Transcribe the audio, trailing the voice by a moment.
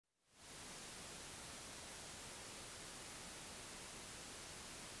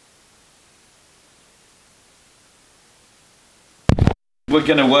We're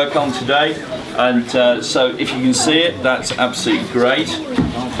going to work on today, and so if you can see it, that's absolutely great.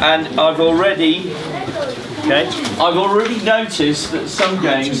 And I've already noticed that some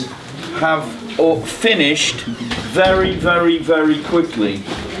games have finished very, very, very quickly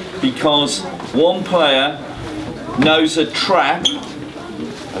because one player knows a trap,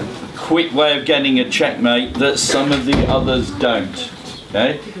 a quick way of getting a checkmate that some of the others don't.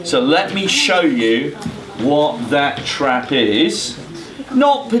 Okay, so let me show you what that trap is.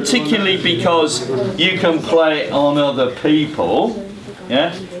 Not particularly because you can play it on other people,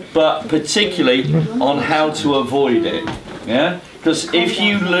 yeah, but particularly on how to avoid it, yeah. Because if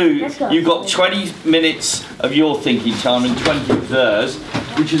you lose, you've got 20 minutes of your thinking time and 20 of theirs,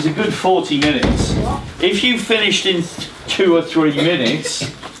 which is a good 40 minutes. If you finished in 2 or 3 minutes,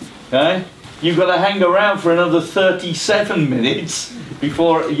 okay, you've got to hang around for another 37 minutes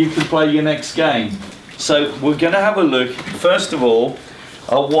before you can play your next game. So we're going to have a look, first of all,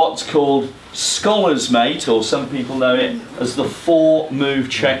 at what's called Scholar's Mate, or some people know it as the 4-move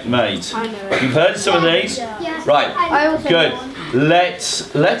checkmate. I know it. You've heard some of these? Yeah. Right, I also good.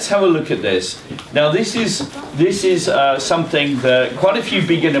 Let's have a look at this. Now this is something that quite a few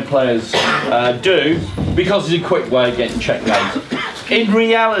beginner players do because it's a quick way of getting checkmate. In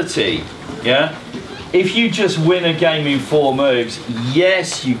reality, yeah, if you just win a game in 4 moves,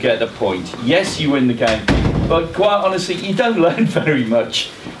 yes, you get a point. Yes, you win the game. But quite honestly, you don't learn very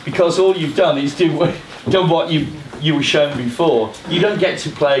much because all you've done is done what you were shown before. You don't get to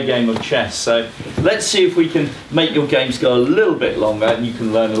play a game of chess. So let's see if we can make your games go a little bit longer and you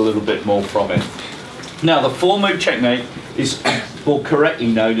can learn a little bit more from it. Now, the 4-move checkmate is more correctly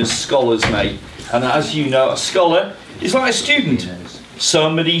known as Scholar's Mate. And as you know, a scholar is like a student.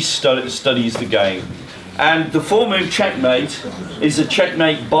 Somebody studies the game. And the 4-move checkmate is a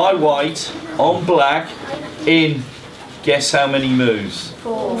checkmate by white on black in, guess how many moves?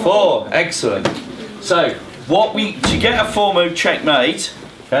 4. 4, excellent. So, to get a 4-move checkmate,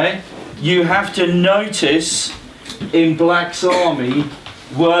 okay, you have to notice in black's army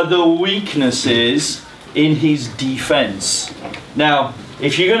where the weakness is in his defense. Now,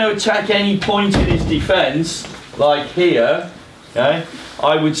 if you're going to attack any point in his defense, like here, okay,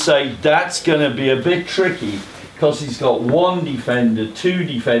 I would say that's going to be a bit tricky because he's got 1 defender, 2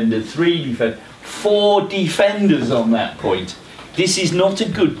 defender, 3 defender, 4 defenders on that point. This is not a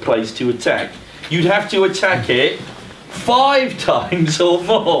good place to attack. You'd have to attack it 5 times or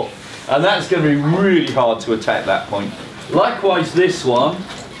more, and that's going to be really hard to attack that point. Likewise this one,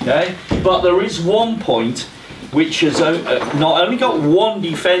 okay, but there is one point which has not only got 1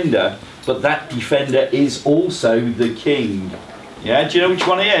 defender, but that defender is also the king. Yeah, do you know which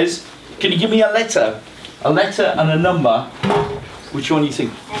one it is? Can you give me a letter? A letter and a number. Which one do you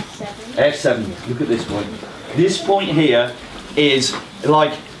think? F7. F7. Look at this point. This point here is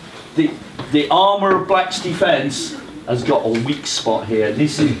like the armour of black's defence has got a weak spot here.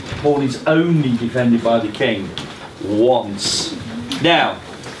 This pawn is only defended by the king once. Now,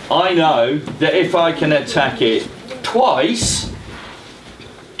 I know that if I can attack it twice,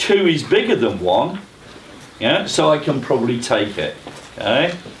 2 is bigger than 1. Yeah, so I can probably take it.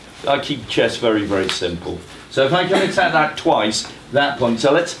 Okay? I keep chess very, very simple. So if I can attack that twice, that point.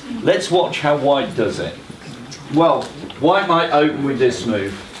 So let's watch how white does it. Well, white might open with this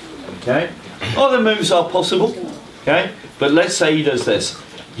move. Okay? Other moves are possible. Okay? But let's say he does this.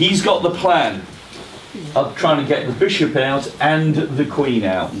 He's got the plan of trying to get the bishop out and the queen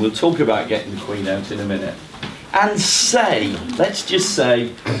out. We'll talk about getting the queen out in a minute. And let's just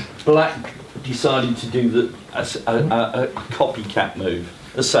say, black decided to do a copycat move,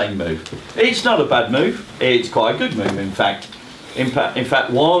 the same move. It's not a bad move, it's quite a good move in fact. In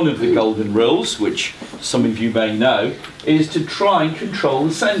fact, one of the golden rules, which some of you may know, is to try and control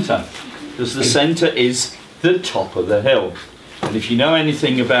the centre, because the centre is the top of the hill. And if you know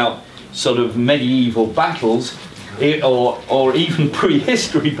anything about sort of medieval battles, or even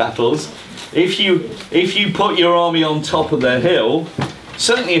prehistory battles, if you put your army on top of the hill,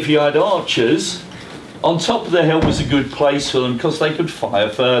 certainly if you had archers, on top of the hill was a good place for them because they could fire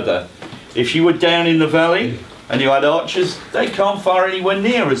further. If you were down in the valley and you had archers, they can't fire anywhere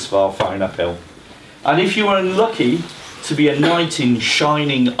near as far firing uphill. And if you were unlucky to be a knight in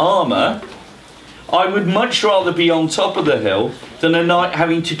shining armour, I would much rather be on top of the hill than a knight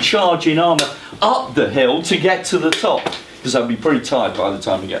having to charge in armour up the hill to get to the top, because I'd be pretty tired by the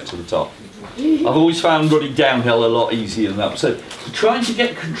time you get to the top. I've always found running downhill a lot easier than up. So trying to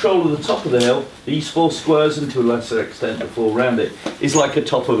get control of the top of the hill, these 4 squares and to a lesser extent the 4 round it, is like a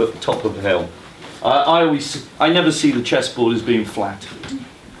top of a hill. I never see the chessboard as being flat.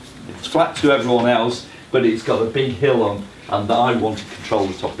 It's flat to everyone else, but it's got a big hill on. and I want to control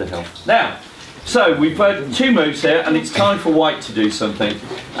the top of the hill. Now, so we've had 2 moves here, and it's time for white to do something.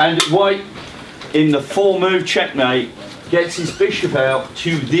 And white, in the 4 move checkmate, gets his bishop out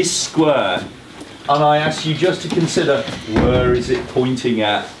to this square. And I ask you just to consider, where is it pointing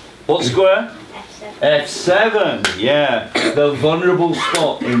at? What square? F7, yeah, the vulnerable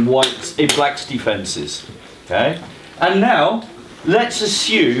spot in black's defences. Okay, and now let's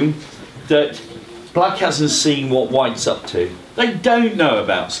assume that black hasn't seen what white's up to. They don't know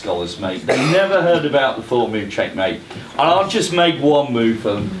about Scholar's Mate. They never heard about the 4 move checkmate. And I'll just make 1 move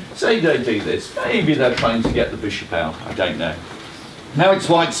for them. Say they do this. Maybe they're trying to get the bishop out. I don't know. Now it's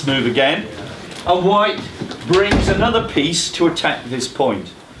white's move again, and white brings another piece to attack this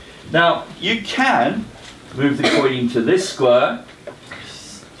point. Now, you can move the queen to this square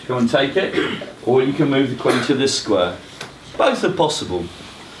to go and take it, or you can move the queen to this square. Both are possible.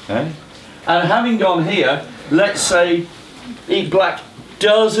 Okay? And having gone here, let's say black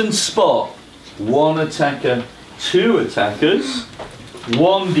doesn't spot 1 attacker, 2 attackers,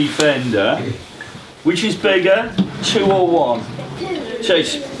 1 defender. Which is bigger, 2 or 1?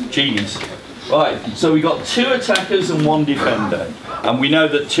 Chase, genius. Right, so we got 2 attackers and 1 defender. And we know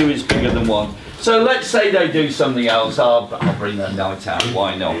that 2 is bigger than 1. So let's say they do something else. I'll bring their knight out,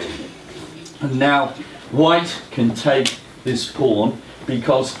 why not? And now white can take this pawn,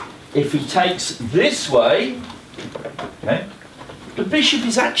 because if he takes this way, okay, the bishop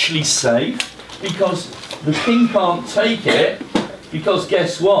is actually safe, because the king can't take it, because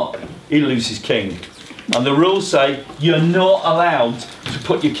guess what? He loses king. And the rules say you're not allowed to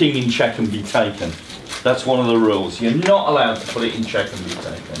put your king in check and be taken. That's one of the rules. You're not allowed to put it in check and be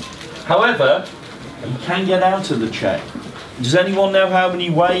taken. However, you can get out of the check. Does anyone know how many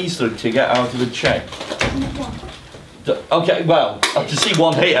ways to get out of the check? Okay, well, I have to see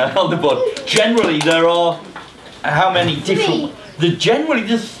 1 here on the board. Generally, there are how many different... Generally,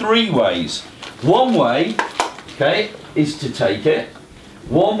 there's 3 ways. 1 way, okay, is to take it.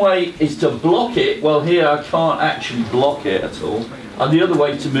 1 way is to block it. Well, here I can't actually block it at all. And the other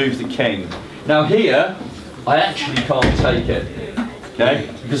way to move the king. Now here, I actually can't take it. Okay?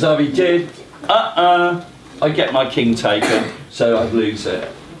 Because if he did, I get my king taken, so I'd lose it.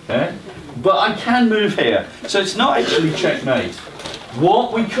 Okay? But I can move here. So it's not actually checkmate.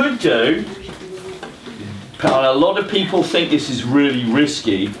 What we could do, and a lot of people think this is really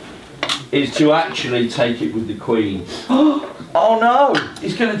risky, is to actually take it with the queen. Oh no,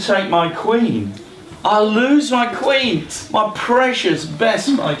 he's going to take my queen. I'll lose my queen, my precious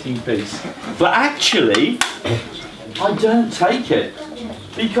best fighting piece. But actually, I don't take it.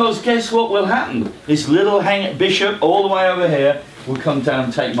 Because guess what will happen? This little bishop all the way over here will come down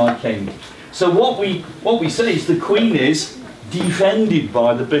and take my king. So what we say is the queen is defended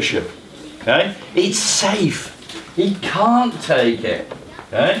by the bishop. Okay? It's safe. He can't take it.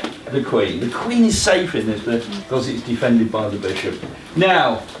 Okay? The queen. The queen is safe in this because it's defended by the bishop.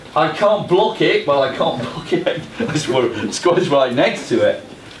 Now, I can't block it. Well, I can't block it. Square's right next to it.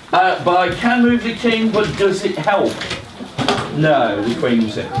 But I can move the king, but does it help? No, the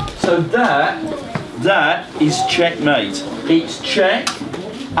queen's in. So that is checkmate. It's check,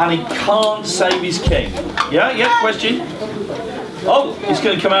 and he can't save his king. Yeah, question? Oh, he's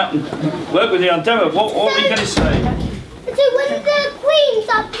going to come out and work with the demo. What are you going to say? So when the queen's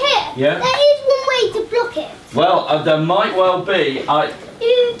up here, yeah, there is 1 way to block it. Well, there might well be.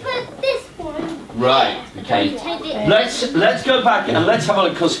 You put this one. Right. Okay. Let's go back and let's have a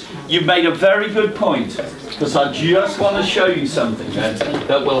look, because you've made a very good point. Because I just want to show you something then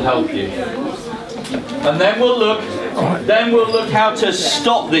that will help you. And then we'll look. Then we'll look how to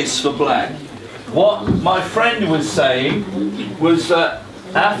stop this for black. What my friend was saying was that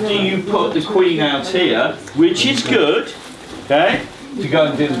after you put the queen out here, which is good, okay, to go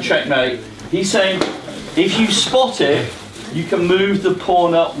and do the checkmate, he's saying if you spot it, you can move the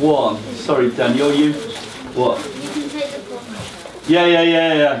pawn up 1. Sorry, Daniel, you what? You can take the pawn. Yeah.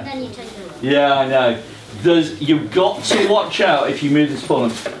 And then you take it. Yeah, I know. You've got to watch out if you move this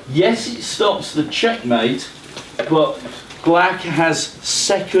pawn. Yes, it stops the checkmate, but black has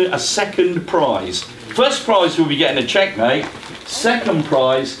a second prize. First prize will be getting a checkmate. Second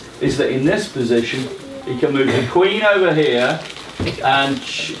prize is that in this position, he can move the queen over here, and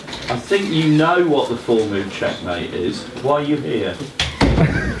I think you know what the 4 move checkmate is. Why are you here?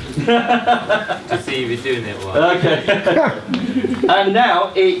 To see if he's doing it well. Okay. And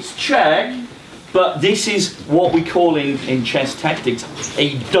now it's check, but this is what we call in chess tactics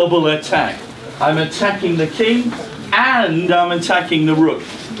a double attack. I'm attacking the king and I'm attacking the rook.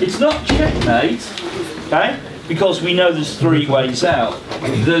 It's not checkmate, okay? Because we know there's 3 ways out.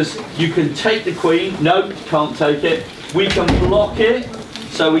 You can take the queen, no, can't take it. We can block it,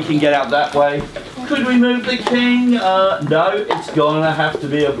 so we can get out that way. Could we move the king? No, it's gonna have to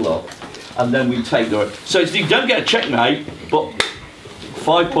be a block. And then we take the rook. So you don't get a checkmate, but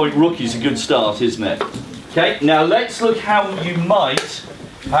 5-point rook is a good start, isn't it? Okay, now let's look how you might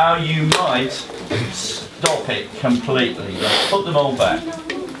stop it completely. Let's put them all back.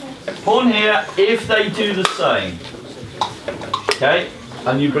 Pawn here, if they do the same. Okay,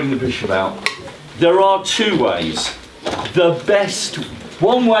 and you bring the bishop out. There are two ways. The best,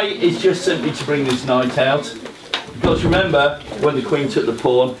 one way is just simply to bring this knight out. Because remember, when the queen took the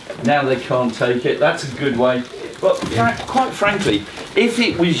pawn, now they can't take it. That's a good way. But quite frankly, if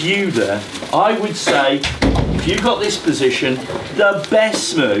it was you there, I would say, if you got this position, the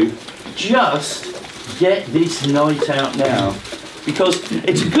best move, just get this knight out now. Because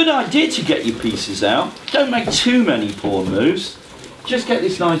it's a good idea to get your pieces out. Don't make too many pawn moves. Just get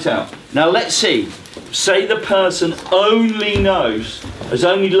this knight out. Now let's see. Say the person only knows, has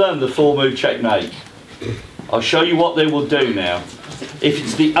only learned the 4-move checkmate. I'll show you what they will do now. If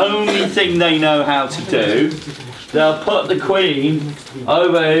it's the only thing they know how to do, they'll put the queen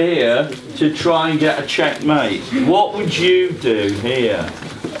over here to try and get a checkmate. What would you do here?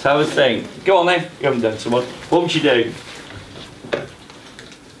 Let's have a think. Go on then. You haven't done so much. What would you do?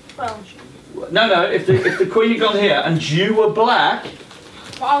 Well, no. If the queen had gone here and you were black.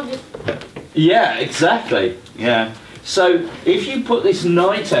 I'll just. Yeah, exactly. Yeah. So if you put this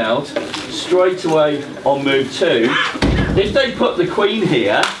knight out straight away on move 2, if they put the queen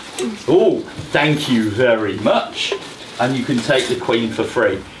here, oh, thank you very much, and you can take the queen for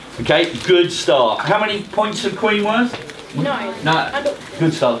free. Okay, good start. How many points of queen worth? No.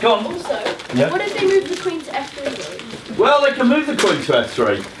 Good start. Go on. Also, Yeah. what if they move the queen to f3? Well, they can move the queen to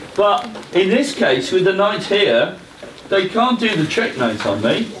f3, but in this case, with the knight here, they can't do the checkmate on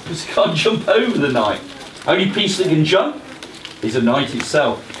me because they can't jump over the knight. Only piece that can jump is a knight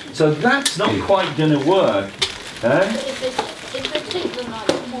itself. So that's not quite going to work. Eh? If they take the knight,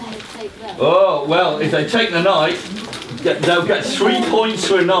 then they take them. Oh, well, if they take the knight, they'll get 3 points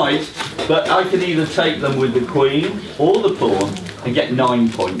for a knight, but I can either take them with the queen or the pawn and get 9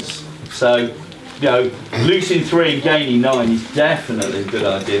 points. So, you know, losing 3 and gaining 9 is definitely a good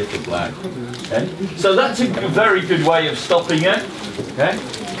idea for black. Okay? So that's a very good way of stopping it. Okay?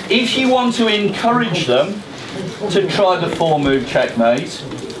 If you want to encourage them to try the 4-move checkmate,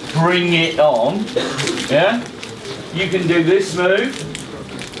 bring it on, yeah? You can do this move,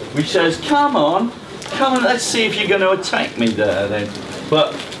 which says, come on, let's see if you're going to attack me there then.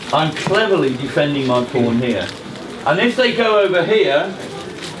 But I'm cleverly defending my pawn here. And if they go over here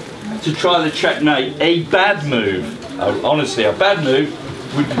to try the checkmate, a bad move, honestly, a bad move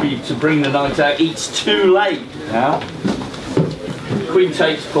would be to bring the knight out. It's too late now. Queen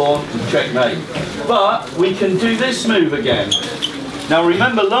takes pawn, checkmate. But we can do this move again. Now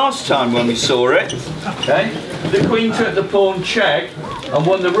remember last time when we saw it, okay, the queen took the pawn check and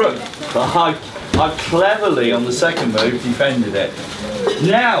won the rook. But I cleverly on the second move defended it.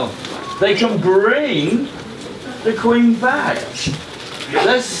 Now they can bring the queen back.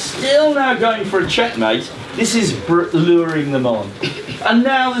 They're still now going for a checkmate. This is luring them on. And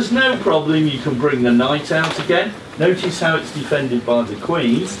now there's no problem, you can bring the knight out again. Notice how it's defended by the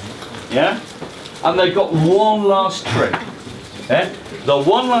queen. Yeah? And they've got one last trick. Yeah? The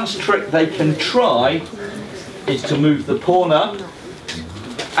one last trick they can try is to move the pawn up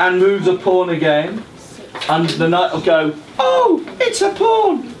and move the pawn again. And the knight will go, oh, it's a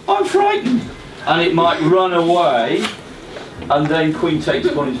pawn, I'm frightened. And it might run away and then queen takes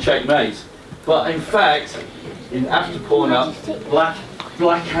pawn into checkmate. But in fact, after pawn up, black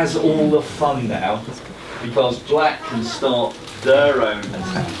has all the fun now because black can start their own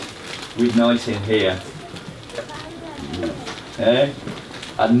attack with knight in here. Okay?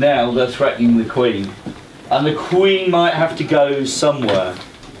 And now they're threatening the queen. And the queen might have to go somewhere.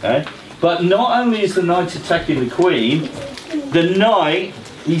 Okay? But not only is the knight attacking the queen, the knight,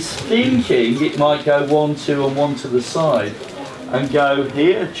 he's thinking it might go 1, 2 and 1 to the side. And go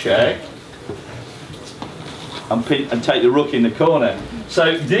here, check. And take the rook in the corner.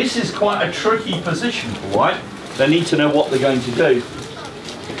 So this is quite a tricky position for white. They need to know what they're going to do.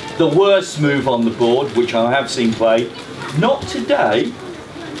 The worst move on the board, which I have seen played, not today,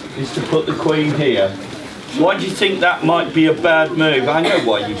 is to put the queen here. Why do you think that might be a bad move? I know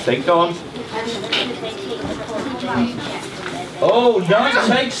why you think. Go on. Oh, knight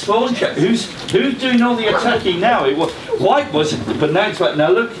takes pawn check. Who's doing all the attacking now? White was, but now it's like,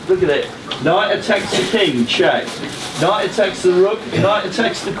 now look at it. Knight attacks the king, check. Knight attacks the rook, knight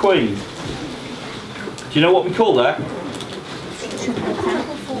attacks the queen. Do you know what we call that?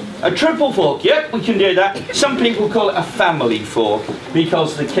 A triple fork, yep, we can do that. Some people call it a family fork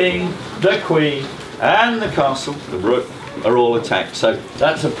because the king, the queen, and the castle, the rook, are all attacked. So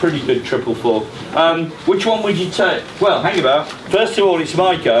that's a pretty good triple fork. Which one would you take? Well, hang about. First of all, it's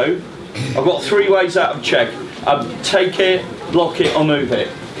my go. I've got 3 ways out of check. Take it, block it, or move it.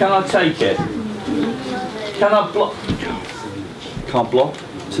 Can I take it? Can I block? Can't block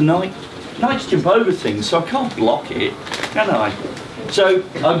tonight. Knights jump over things, so I can't block it, can I? So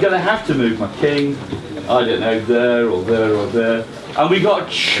I'm going to have to move my king. I don't know, there or there or there. And we got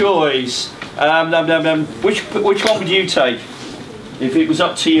a choice. Which one would you take? If it was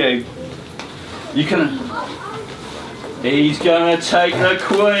up to you, you can. He's going to take the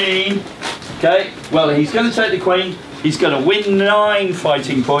queen. Okay. Well, he's going to take the queen. He's going to win 9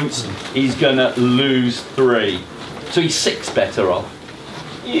 fighting points. He's going to lose 3. So he's 6 better off.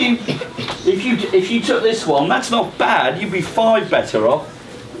 If you took this one, that's not bad. You'd be 5 better off.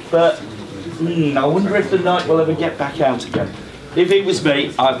 But I wonder if the knight will ever get back out again. If it was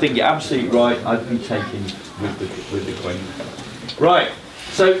me, I think you're absolutely right. I'd be taking with the queen. Right.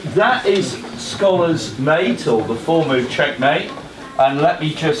 So that is Scholar's Mate, or the 4-move checkmate. And let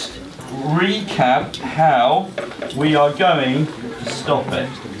me just recap how we are going to stop it.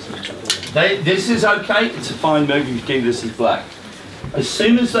 This is okay. It's a fine move. You do this as black. As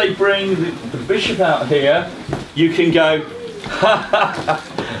soon as they bring the bishop out here, you can go, ha ha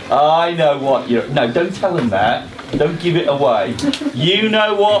ha, I know what you're... No, don't tell them that. Don't give it away. You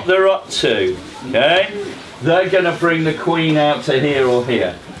know what they're up to, okay? They're going to bring the queen out to here or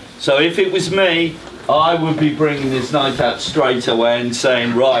here. So if it was me, I would be bringing this knight out straight away and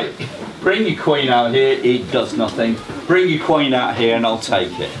saying, right, bring your queen out here, it does nothing. Bring your queen out here and I'll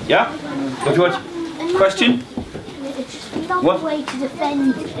take it. Yeah? What do you want? Question? It's another way to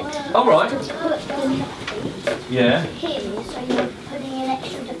defend it. All right. To put the Yeah. here, so you're putting an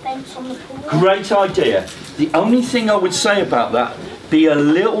extra defence on the board. Great idea. The only thing I would say about that, be a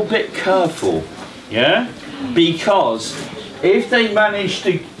little bit careful, yeah? Because if they manage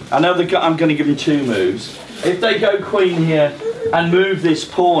to, I know I'm going to give them 2 moves. If they go queen here and move this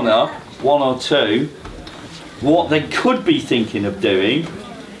pawn up, 1 or 2, what they could be thinking of doing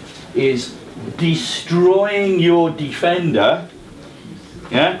is destroying your defender,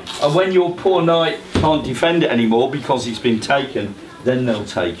 yeah? And when your poor knight can't defend it anymore because it's been taken, then they'll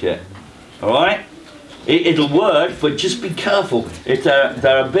take it. All right? It'll work, but just be careful. If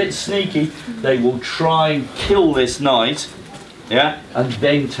they're a bit sneaky, they will try and kill this knight, yeah, and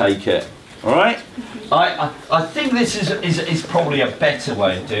then take it. All right? I think this is probably a better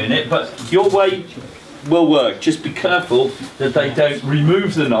way of doing it, but your way will work. Just be careful that they don't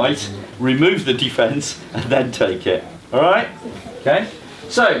remove the knight, remove the defence, and then take it. All right? Okay.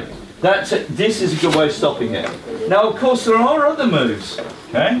 So that's it. This is a good way of stopping it. Now, of course, there are other moves.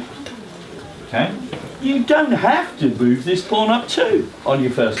 Okay. Okay. You don't have to move this pawn up too on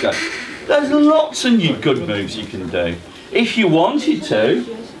your first go. There's lots of new good moves you can do. If you wanted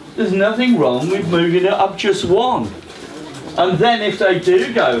to, there's nothing wrong with moving it up just 1. And then if they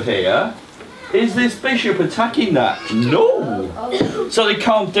do go here, is this bishop attacking that? No. So they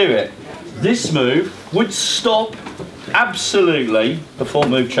can't do it. This move would stop absolutely the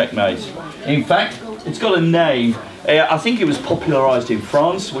 4-move checkmate. In fact, it's got a name. I think it was popularised in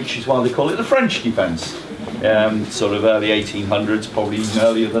France, which is why they call it the French defence. Sort of early 1800s, probably even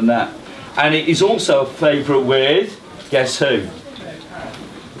earlier than that. And it is also a favourite with, guess who?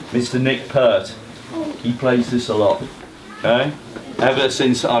 Mr. Nick Pert. He plays this a lot. Okay? Ever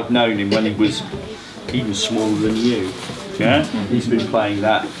since I've known him, when he was even smaller than you. Yeah? He's been playing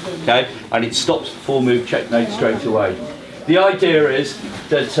that. Okay? And it stops 4-move checkmate straight away. The idea is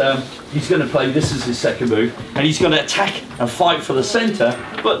that he's going to play this as his second move, and he's going to attack and fight for the centre,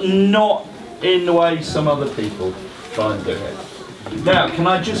 but not in the way some other people try and do it. Now, can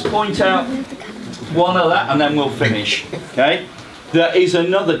I just point out one of that, and then we'll finish. Okay? There is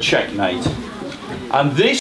another checkmate, and this